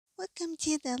Welcome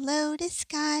to the Lotus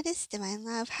Goddess, Divine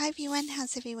Love. Hi everyone,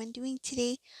 how's everyone doing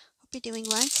today? Hope you're doing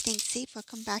well and staying safe.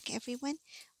 Welcome back everyone.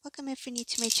 Welcome if you're new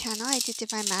to my channel. I do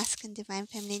Divine Masculine, Divine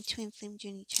Feminine, Twin Flame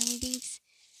Journey Charm readings.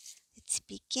 Let's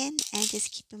begin and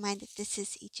just keep in mind that this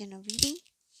is a general reading.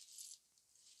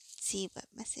 Let's see what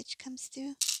message comes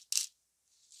through.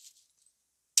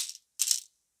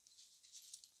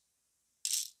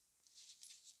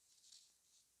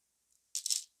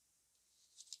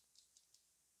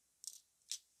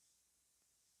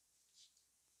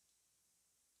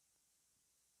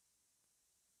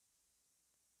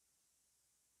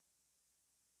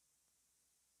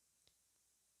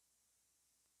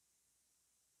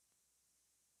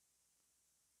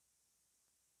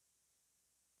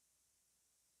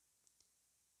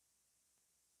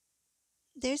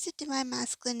 There's a Divine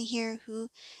Masculine here who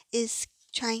is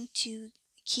trying to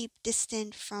keep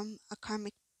distant from a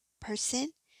karmic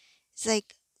person. It's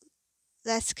like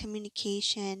less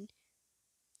communication,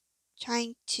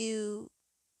 trying to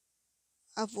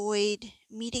avoid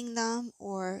meeting them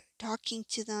or talking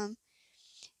to them.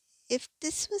 If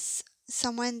this was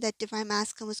someone that Divine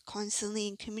Masculine was constantly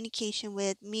in communication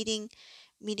with, meeting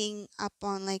up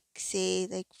on, like, say,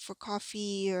 like for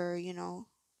coffee, or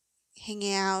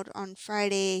hanging out on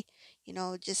Friday,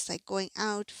 just like going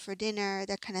out for dinner,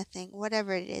 that kind of thing,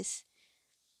 whatever it is,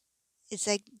 it's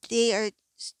like they are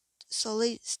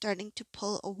slowly starting to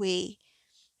pull away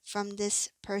from this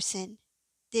person.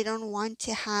 They don't want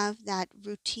to have that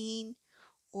routine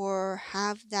or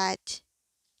have that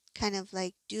kind of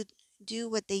like do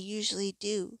what they usually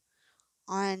do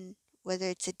on, whether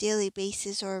it's a daily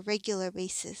basis or a regular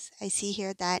basis. I see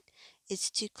here that it's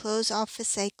to close off a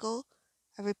cycle,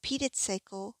 a repeated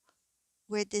cycle,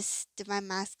 where this Divine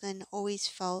Masculine always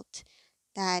felt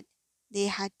that they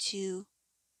had to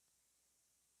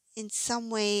in some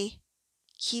way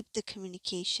keep the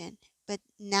communication, but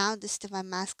now this Divine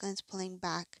Masculine is pulling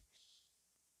back.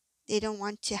 They don't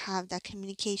want to have that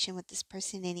communication with this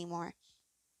person anymore.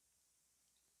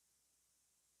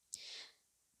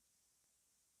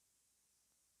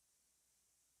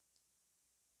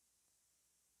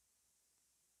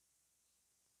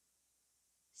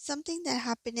 Something that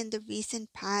happened in the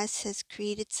recent past has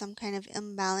created some kind of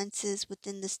imbalances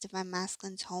within this Divine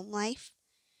Masculine's home life.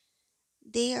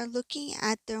 They are looking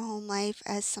at their home life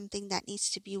as something that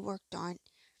needs to be worked on.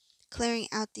 Clearing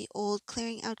out the old,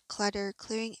 clearing out clutter,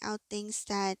 clearing out things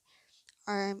that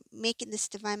are making this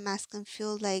Divine Masculine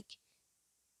feel like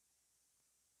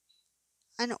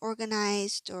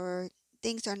unorganized, or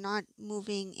things are not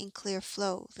moving in clear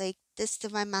flow. Like this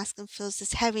Divine Masculine feels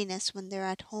this heaviness when they're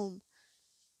at home.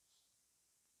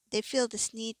 They feel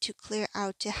this need to clear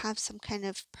out, to have some kind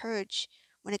of purge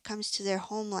when it comes to their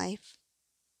home life.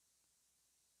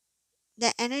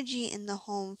 The energy in the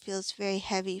home feels very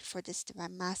heavy for this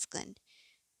Divine Masculine.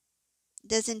 It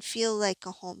doesn't feel like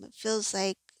a home. It feels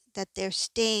like that they're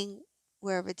staying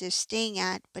wherever they're staying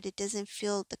at, but it doesn't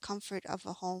feel the comfort of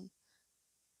a home.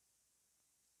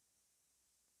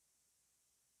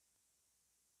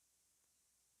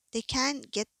 They can't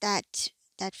get that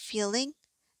feeling.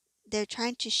 They're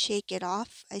trying to shake it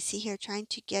off. I see here trying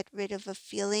to get rid of a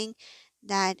feeling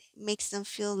that makes them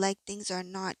feel like things are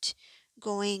not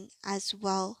going as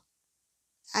well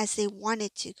as they want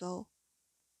it to go.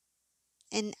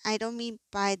 And I don't mean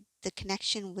by the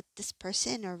connection with this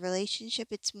person or relationship,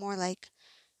 it's more like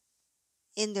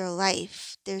in their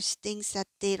life. There's things that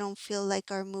they don't feel like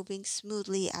are moving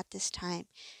smoothly at this time.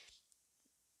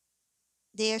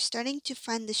 They are starting to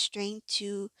find the strength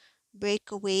to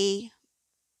break away.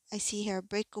 I see here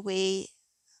break away,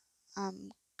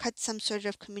 cut some sort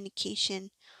of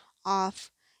communication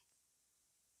off,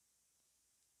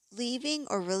 leaving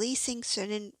or releasing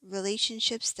certain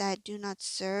relationships that do not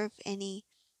serve any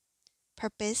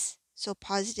purpose, so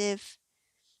positive,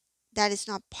 that is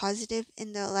not positive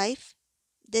in their life.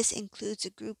 This includes a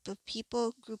group of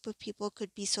people. Group of people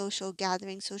could be social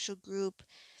gathering, social group,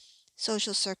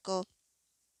 social circle.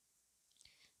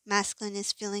 Masculine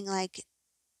is feeling like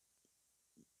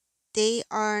they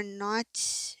are not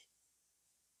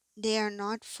they are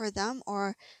not for them,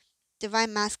 or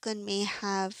Divine Masculine may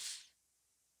have,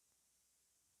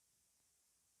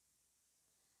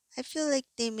 I feel like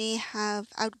they may have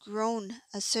outgrown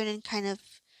a certain kind of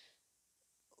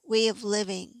way of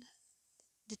living.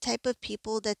 The type of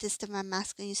people that this Divine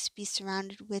Masculine used to be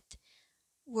surrounded with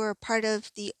were part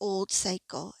of the old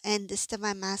cycle, and this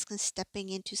Divine Masculine stepping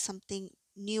into something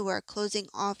newer, closing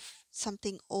off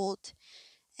something old,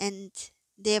 and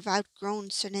they have outgrown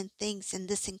certain things, and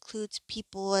this includes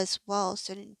people as well.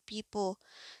 Certain people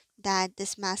that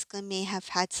this masculine may have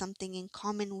had something in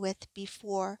common with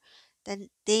before, that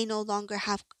they no longer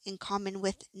have in common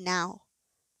with now.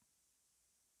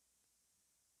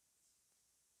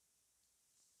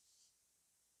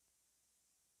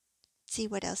 Let's see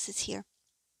what else is here.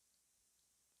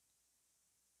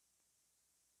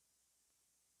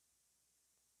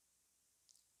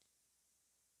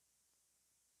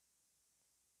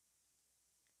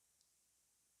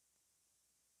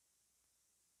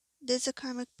 There's a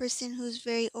karmic person who's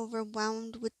very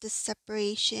overwhelmed with the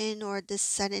separation or the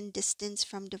sudden distance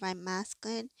from divine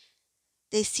masculine.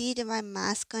 They see divine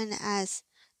masculine as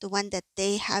the one that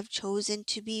they have chosen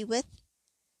to be with.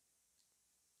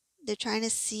 They're trying to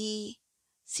see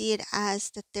it as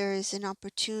that there is an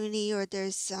opportunity, or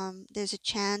there's a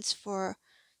chance for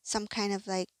some kind of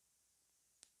like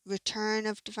return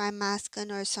of divine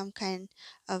masculine, or some kind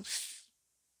of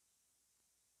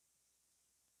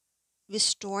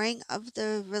restoring of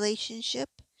the relationship.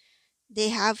 They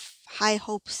have high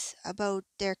hopes about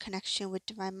their connection with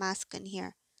divine masculine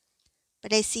here.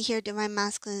 But I see here divine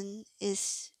masculine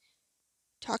is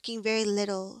talking very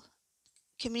little.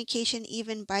 Communication,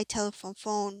 even by telephone,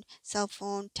 phone, cell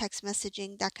phone, text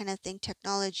messaging, that kind of thing,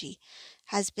 technology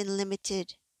has been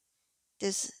limited.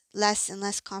 There's less and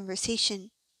less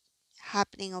conversation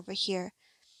happening over here.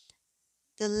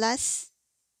 The less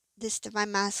this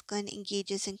divine masculine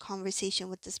engages in conversation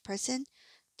with this person,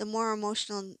 the more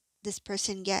emotional this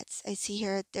person gets. I see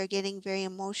here they're getting very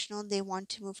emotional. They want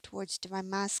to move towards divine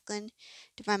masculine.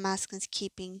 Divine masculine's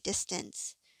keeping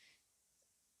distance.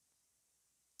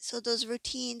 So those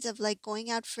routines of like going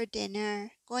out for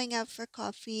dinner, going out for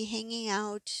coffee, hanging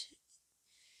out,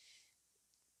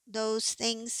 those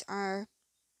things are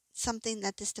something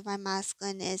that this divine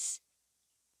masculine is.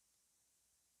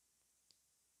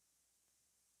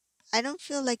 I don't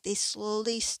feel like they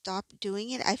slowly stopped doing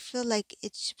it. I feel like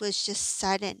it was just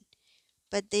sudden,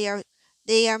 but they are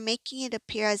making it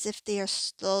appear as if they are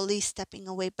slowly stepping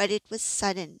away, but it was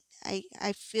sudden.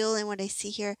 I feel in what I see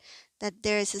here that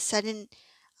there is a sudden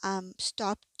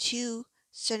stop to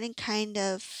certain kind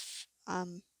of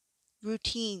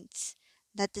routines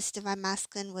that this divine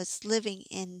masculine was living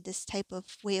in, this type of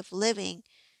way of living.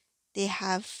 They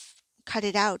have cut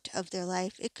it out of their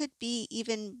life. It could be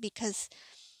even because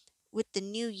with the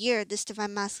new year, this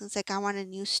divine masculine is like, I want a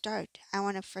new start. I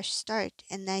want a fresh start.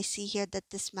 And I see here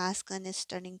that this masculine is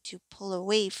starting to pull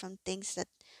away from things that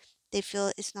they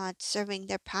feel is not serving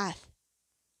their path.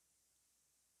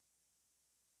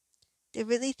 They're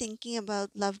really thinking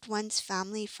about loved ones,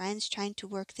 family, friends, trying to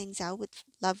work things out with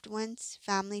loved ones,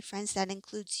 family, friends. That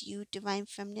includes you, divine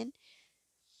feminine.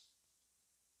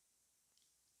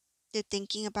 They're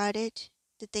thinking about it.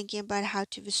 They're thinking about how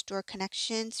to restore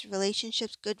connections,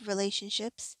 relationships, good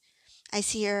relationships. I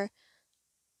see her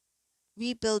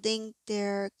rebuilding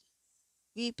their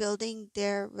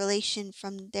relation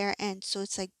from their end. So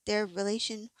it's like their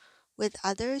relation with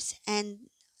others and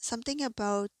something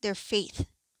about their faith,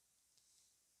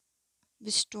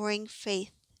 restoring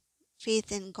faith,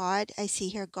 faith in God. I see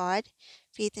here God,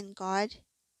 faith in God,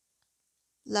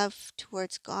 love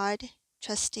towards God,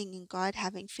 trusting in God,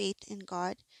 having faith in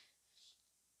God,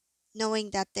 knowing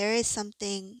that there is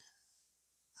something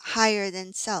higher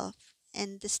than self.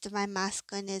 And this divine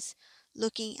masculine is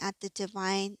looking at the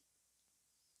divine.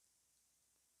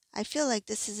 I feel like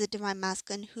this is a divine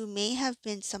masculine who may have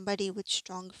been somebody with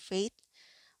strong faith,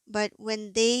 but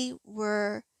when they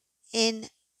were in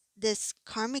this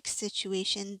karmic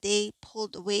situation, they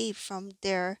pulled away from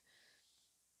their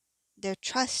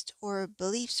trust or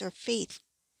beliefs or faith.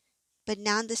 But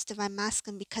now this divine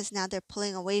masculine, because now they're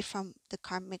pulling away from the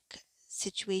karmic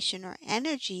situation or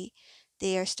energy,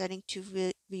 they are starting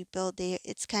to rebuild.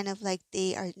 It's kind of like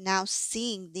they are now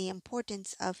seeing the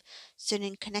importance of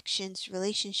certain connections,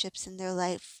 relationships in their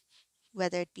life,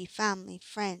 whether it be family,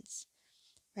 friends,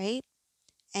 right?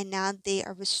 And now they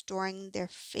are restoring their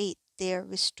faith. They are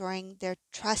restoring their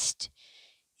trust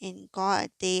in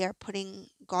God. They are putting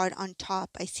God on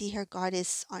top. I see here God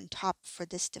is on top for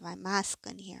this divine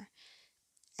masculine here,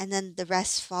 and then the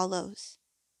rest follows.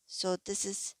 So this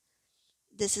is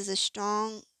a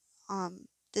strong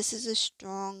this is a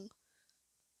strong.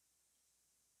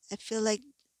 I feel like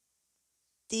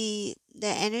the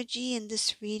energy in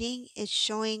this reading is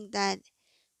showing that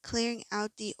clearing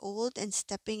out the old and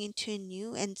stepping into a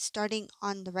new and starting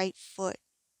on the right foot.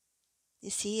 You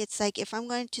see, it's like if I'm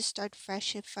going to start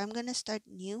fresh, if I'm going to start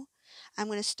new, I'm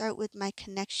going to start with my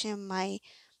connection, my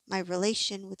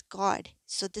relation with God.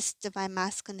 So this divine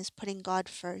masculine is putting God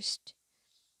first.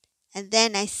 And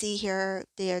then I see here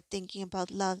they are thinking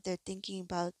about love. They're thinking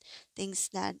about things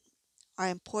that are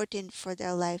important for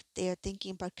their life. They are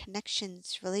thinking about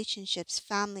connections, relationships,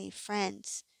 family,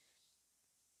 friends.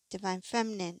 Divine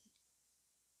Feminine,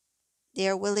 they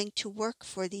are willing to work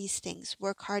for these things.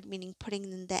 Work hard meaning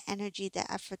putting in the energy, the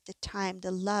effort, the time,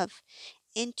 the love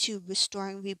into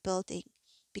restoring, rebuilding,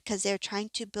 because they're trying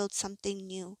to build something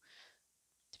new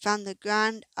from the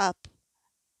ground up.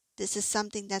 This is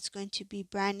something that's going to be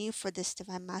brand new for this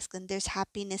Divine Masculine. There's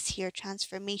happiness here,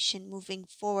 transformation, moving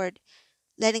forward,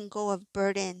 letting go of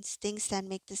burdens, things that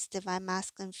make this Divine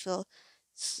Masculine feel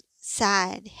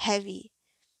sad, heavy.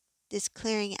 This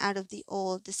clearing out of the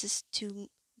old. This is to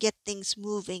get things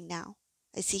moving now.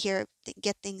 I see here,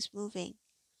 get things moving.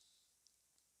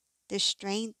 Their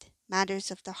strength,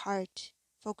 matters of the heart,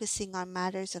 focusing on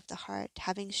matters of the heart,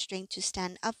 having strength to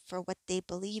stand up for what they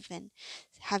believe in,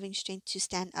 having strength to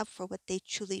stand up for what they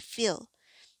truly feel.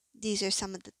 These are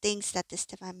some of the things that this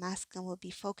Divine Masculine will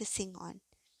be focusing on.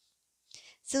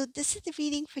 So this is the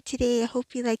reading for today. I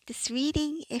hope you like this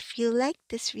reading. If you like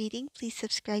this reading, please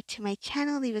subscribe to my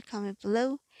channel, leave a comment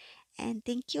below, and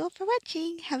thank you all for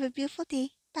watching. Have a beautiful day.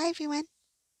 Bye everyone.